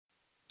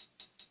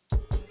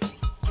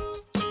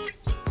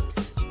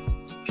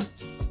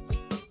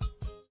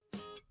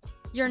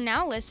You're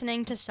now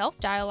listening to Self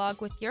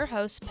Dialogue with your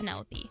host,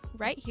 Penelope,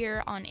 right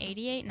here on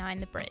 88.9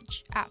 The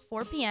Bridge at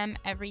 4 p.m.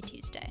 every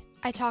Tuesday.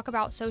 I talk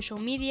about social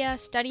media,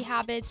 study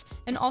habits,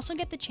 and also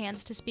get the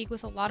chance to speak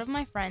with a lot of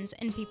my friends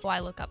and people I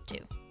look up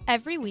to.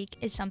 Every week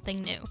is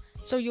something new,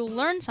 so you'll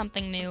learn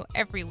something new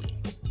every week.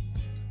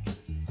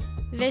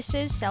 This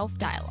is Self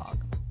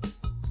Dialogue.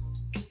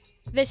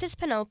 This is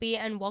Penelope,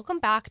 and welcome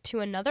back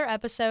to another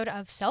episode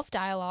of Self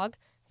Dialogue.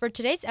 For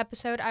today's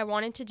episode, I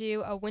wanted to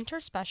do a winter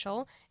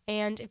special,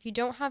 and if you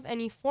don't have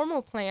any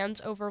formal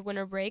plans over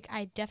winter break,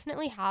 I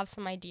definitely have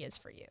some ideas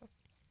for you.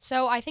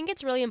 So I think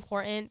it's really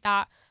important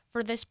that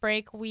for this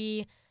break,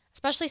 we,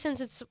 especially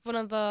since it's one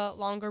of the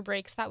longer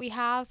breaks that we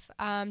have,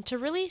 to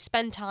really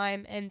spend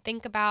time and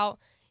think about,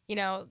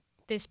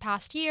 this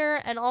past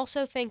year, and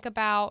also think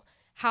about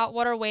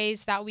what are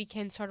ways that we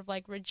can sort of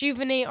like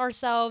rejuvenate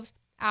ourselves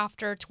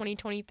after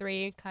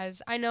 2023,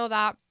 because I know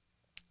that,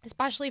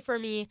 especially for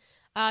me,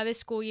 this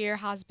school year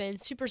has been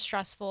super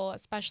stressful,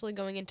 especially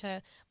going into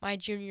my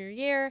junior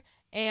year,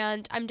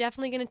 and I'm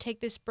definitely going to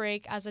take this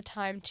break as a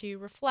time to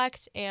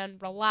reflect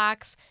and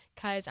relax,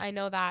 because I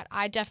know that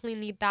I definitely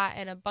need that,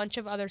 and a bunch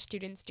of other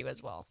students do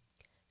as well.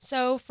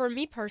 So for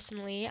me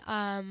personally,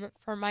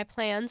 for my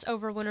plans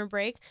over winter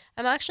break,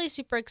 I'm actually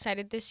super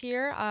excited this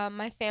year.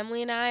 My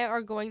family and I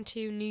are going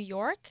to New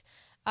York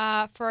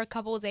for a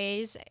couple of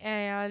days,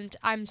 and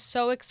I'm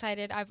so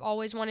excited. I've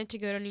always wanted to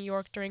go to New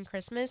York during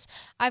Christmas.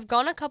 I've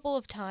gone a couple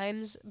of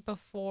times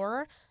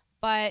before,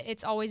 but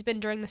it's always been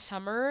during the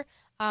summer.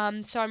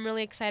 So I'm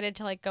really excited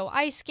to go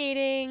ice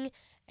skating,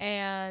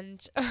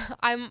 and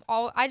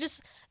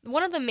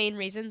one of the main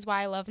reasons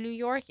why I love New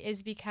York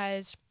is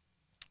because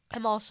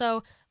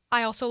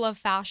I also love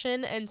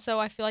fashion, and so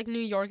I feel like New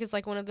York is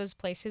one of those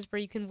places where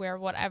you can wear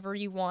whatever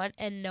you want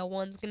and no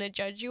one's going to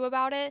judge you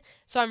about it.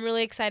 So I'm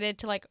really excited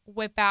to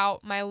whip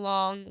out my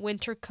long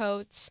winter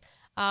coats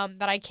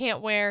that I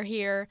can't wear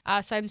here.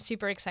 So I'm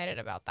super excited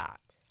about that.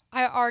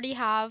 I already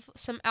have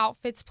some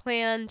outfits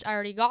planned. I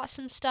already got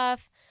some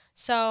stuff.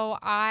 So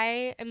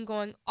I am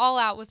going all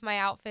out with my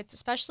outfits,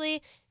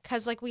 especially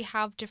because we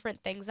have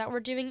different things that we're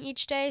doing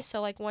each day.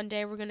 So one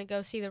day we're going to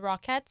go see the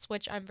Rockettes,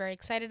 which I'm very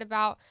excited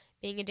about.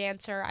 Being a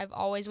dancer, I've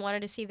always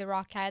wanted to see the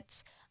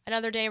Rockettes.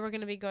 Another day we're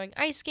going to be going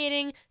ice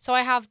skating. So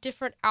I have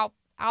different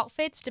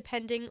outfits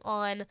depending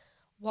on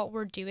what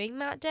we're doing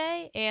that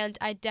day, and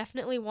I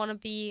definitely want to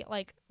be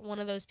one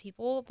of those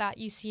people that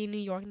you see in New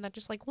York and that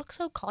just look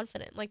so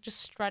confident,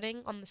 just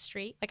strutting on the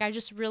street. I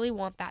just really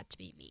want that to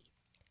be me.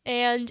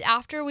 And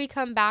after we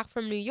come back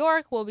from New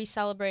York, we'll be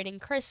celebrating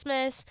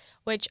Christmas,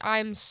 which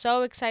I'm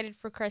so excited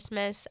for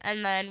Christmas.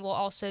 And then we'll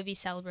also be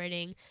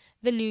celebrating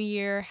the new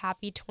year.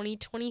 Happy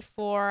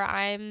 2024.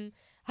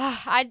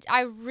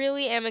 I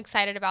really am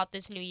excited about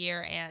this new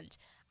year, and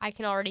I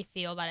can already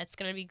feel that it's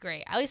going to be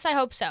great. At least I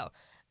hope so.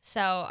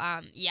 So,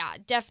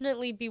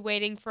 definitely be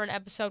waiting for an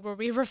episode where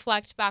we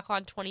reflect back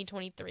on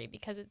 2023,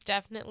 because it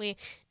definitely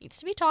needs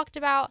to be talked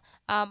about.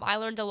 I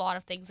learned a lot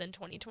of things in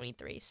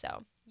 2023,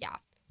 so yeah.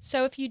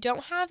 So if you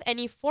don't have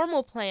any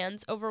formal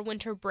plans over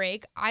winter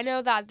break, I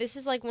know that this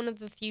is one of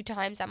the few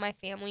times that my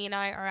family and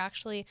I are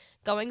actually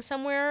going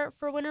somewhere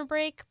for winter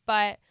break,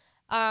 but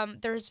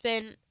there's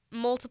been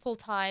multiple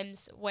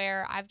times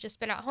where I've just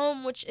been at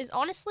home, which is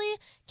honestly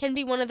can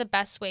be one of the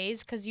best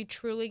ways because you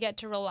truly get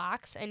to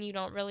relax and you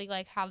don't really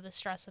have the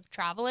stress of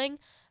traveling.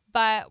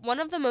 But one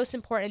of the most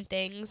important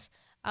things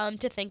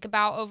to think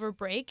about over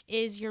break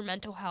is your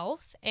mental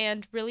health,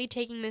 and really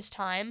taking this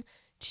time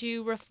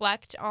to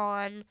reflect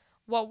on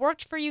what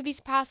worked for you these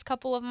past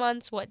couple of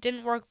months, what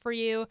didn't work for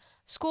you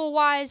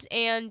school-wise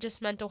and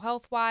just mental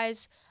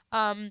health-wise.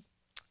 I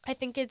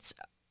think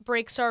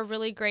breaks are a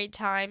really great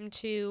time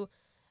to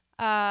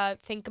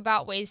think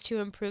about ways to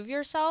improve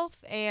yourself,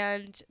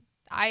 and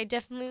I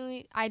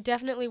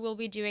definitely will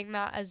be doing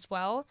that as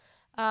well.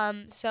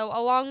 So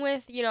along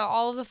with,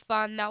 all of the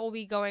fun that will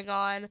be going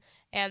on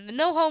and the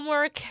no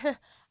homework,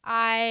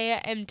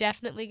 I am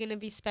definitely going to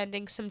be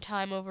spending some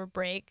time over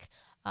break.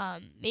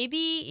 Maybe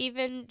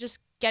even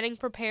just getting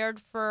prepared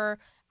for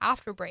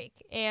after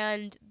break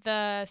and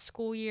the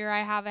school year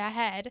I have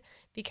ahead,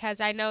 because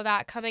I know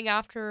that coming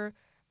after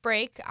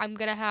break, I'm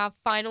going to have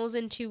finals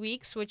in 2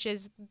 weeks, which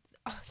is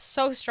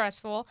so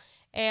stressful,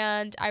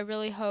 and I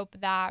really hope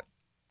that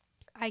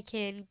I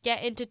can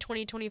get into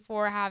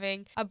 2024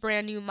 having a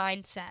brand new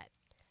mindset.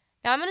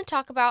 Now I'm going to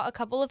talk about a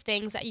couple of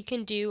things that you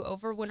can do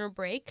over winter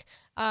break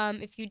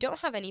if you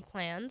don't have any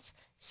plans.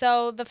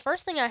 So the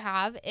first thing I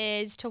have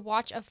is to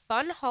watch a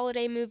fun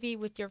holiday movie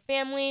with your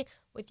family,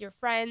 with your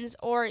friends,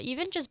 or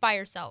even just by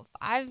yourself.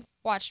 I've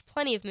watched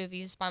plenty of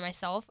movies by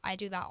myself. I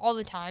do that all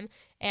the time,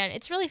 and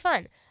it's really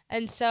fun.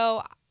 And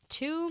so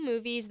 2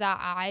 movies that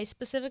I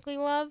specifically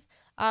love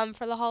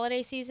for the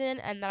holiday season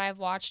and that I've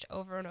watched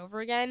over and over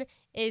again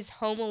is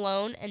Home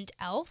Alone and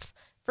Elf.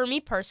 For me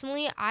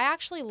personally, I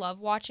actually love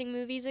watching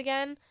movies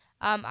again.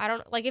 I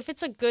don't if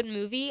it's a good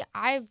movie,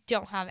 I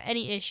don't have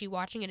any issue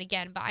watching it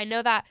again. But I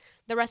know that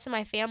the rest of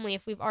my family,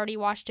 if we've already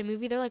watched a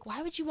movie, they're like,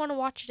 "Why would you want to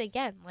watch it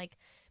again?"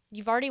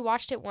 you've already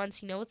watched it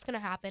once, you know what's going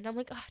to happen. I'm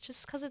like, oh,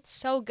 just because it's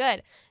so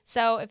good.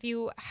 So if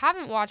you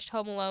haven't watched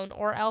Home Alone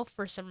or Elf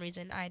for some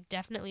reason, I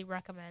definitely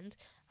recommend.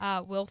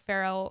 Will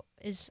Ferrell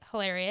is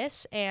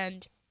hilarious,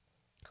 and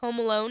Home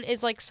Alone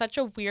is like such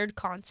a weird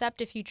concept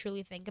if you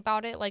truly think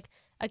about it. Like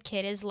a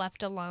kid is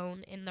left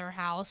alone in their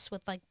house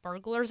with like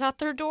burglars at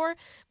their door,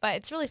 but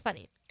it's really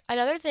funny.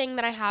 Another thing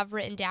that I have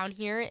written down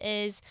here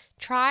is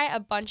try a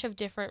bunch of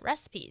different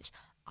recipes.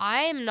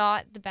 I am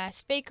not the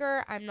best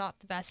baker, I'm not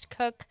the best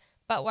cook,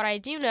 but what I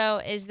do know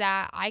is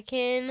that I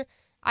can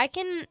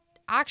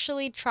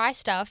actually try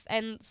stuff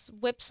and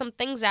whip some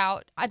things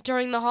out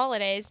during the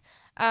holidays.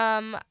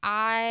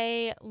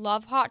 I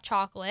love hot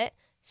chocolate,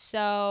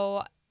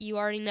 so you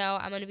already know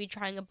I'm going to be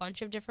trying a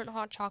bunch of different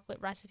hot chocolate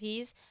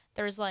recipes.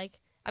 There's like,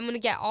 I'm going to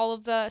get all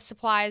of the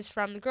supplies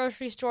from the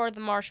grocery store, the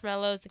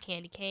marshmallows, the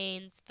candy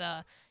canes,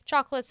 the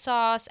chocolate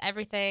sauce,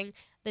 everything,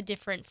 the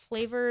different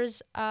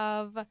flavors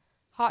of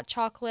hot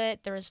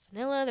chocolate. There's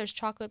vanilla, there's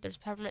chocolate, there's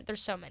peppermint,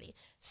 there's so many.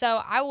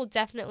 So I will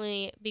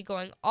definitely be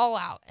going all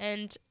out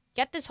and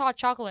get this hot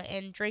chocolate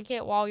and drink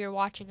it while you're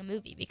watching a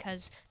movie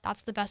because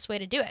that's the best way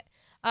to do it.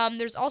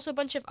 There's also a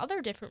bunch of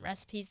other different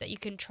recipes that you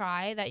can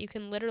try that you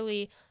can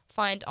literally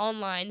find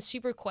online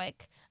super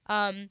quick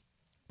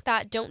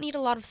that don't need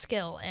a lot of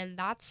skill. And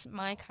that's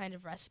my kind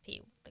of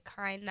recipe, the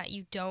kind that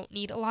you don't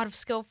need a lot of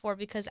skill for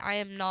because I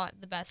am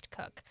not the best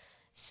cook.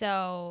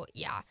 So,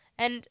 yeah.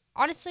 And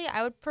honestly,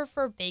 I would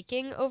prefer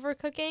baking over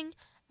cooking.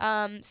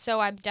 So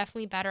I'm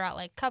definitely better at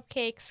like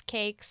cupcakes,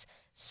 cakes.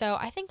 So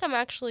I think I'm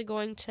actually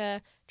going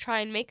to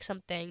try and make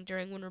something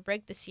during winter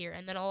break this year,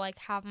 and then I'll like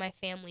have my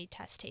family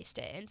test taste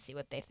it and see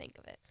what they think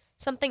of it.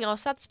 Something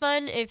else that's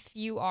fun if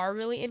you are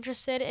really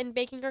interested in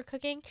baking or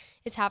cooking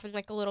is having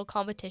like a little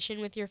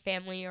competition with your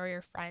family or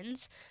your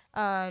friends.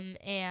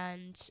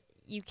 And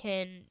you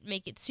can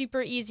make it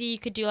super easy. You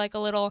could do like a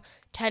little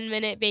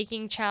 10-minute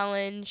baking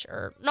challenge,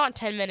 or not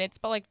 10 minutes,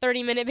 but like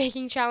 30-minute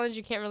baking challenge.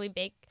 You can't really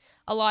bake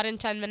a lot in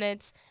 10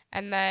 minutes.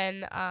 And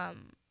then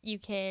you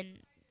can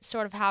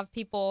sort of have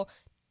people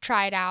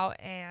try it out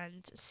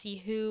and see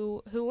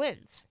who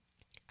wins.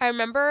 I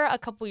remember a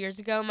couple years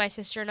ago, my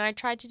sister and I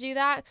tried to do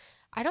that.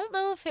 I don't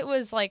know if it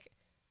was like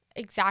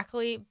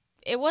exactly,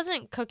 it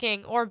wasn't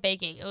cooking or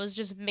baking. It was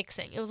just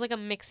mixing. It was like a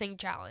mixing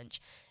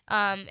challenge.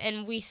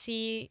 And we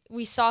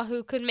saw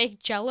who could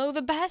make Jello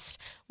the best,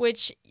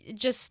 which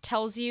just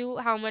tells you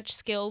how much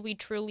skill we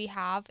truly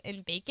have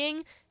in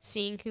baking.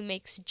 Seeing who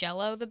makes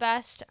Jello the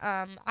best.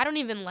 I don't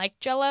even like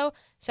Jello,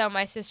 so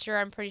my sister,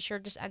 I'm pretty sure,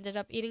 just ended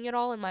up eating it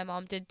all, and my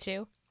mom did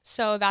too.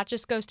 So that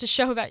just goes to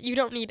show that you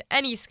don't need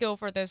any skill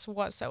for this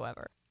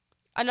whatsoever.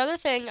 Another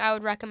thing I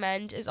would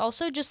recommend is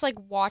also just like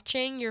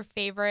watching your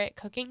favorite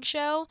cooking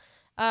show.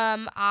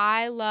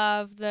 I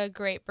love the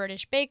Great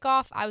British Bake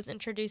Off. I was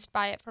introduced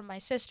by it from my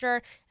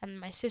sister, and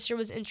my sister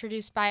was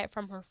introduced by it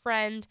from her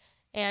friend,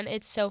 and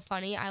it's so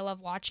funny. I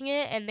love watching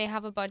it, and they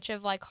have a bunch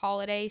of like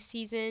holiday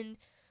season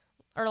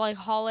or like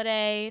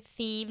holiday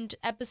themed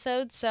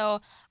episodes.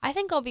 So I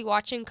think I'll be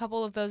watching a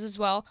couple of those as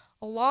well.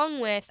 Along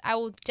with, I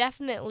will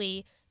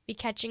definitely be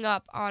catching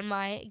up on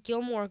my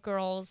Gilmore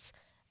Girls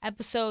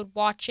episode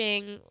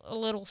watching a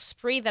little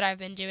spree that I've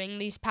been doing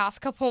these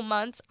past couple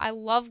months. I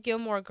love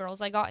Gilmore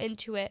Girls. I got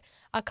into it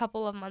a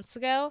couple of months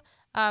ago.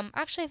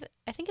 Actually,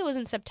 I think it was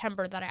in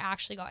September that I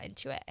actually got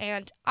into it,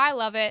 and I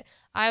love it.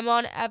 I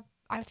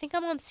think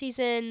I'm on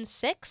season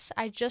 6.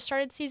 I just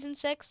started season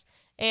 6,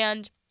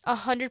 and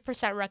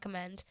 100%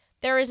 recommend.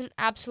 There isn't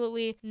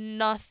absolutely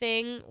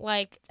nothing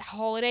like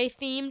holiday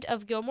themed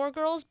of Gilmore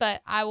Girls,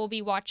 but I will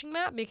be watching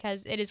that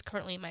because it is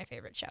currently my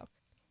favorite show.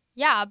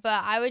 Yeah,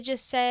 but I would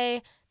just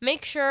say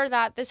make sure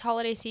that this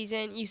holiday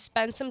season you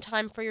spend some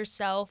time for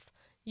yourself.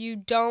 You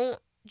don't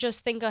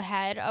just think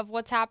ahead of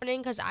what's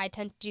happening because I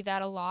tend to do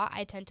that a lot.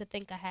 I tend to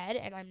think ahead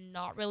and I'm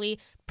not really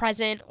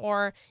present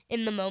or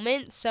in the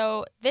moment.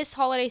 So, this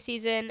holiday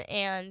season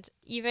and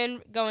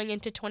even going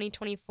into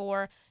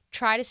 2024,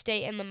 try to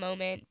stay in the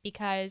moment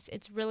because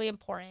it's really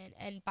important.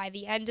 And by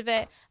the end of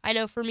it, I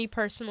know for me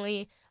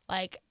personally,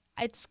 like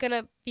it's going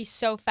to be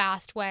so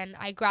fast when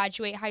I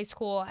graduate high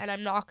school and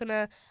I'm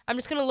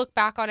just going to look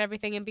back on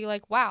everything and be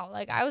like, wow,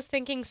 like I was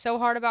thinking so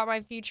hard about my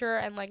future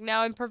and like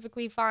now I'm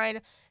perfectly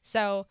fine.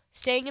 So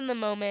staying in the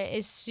moment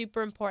is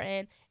super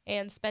important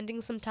and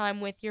spending some time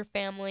with your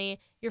family,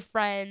 your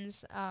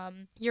friends,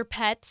 your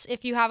pets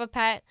if you have a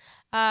pet.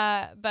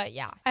 But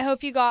yeah, I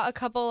hope you got a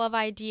couple of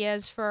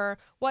ideas for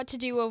what to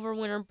do over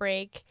winter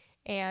break.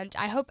 And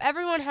I hope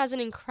everyone has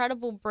an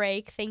incredible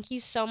break. Thank you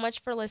so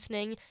much for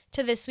listening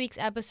to this week's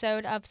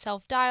episode of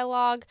Self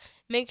Dialogue.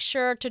 Make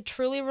sure to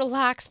truly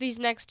relax these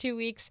next 2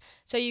 weeks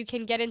so you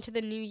can get into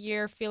the new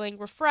year feeling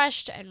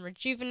refreshed and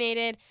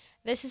rejuvenated.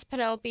 This is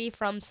Penelope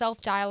from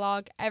Self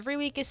Dialogue. Every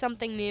week is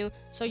something new,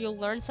 so you'll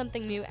learn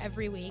something new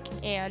every week.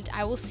 And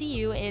I will see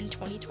you in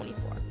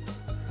 2024.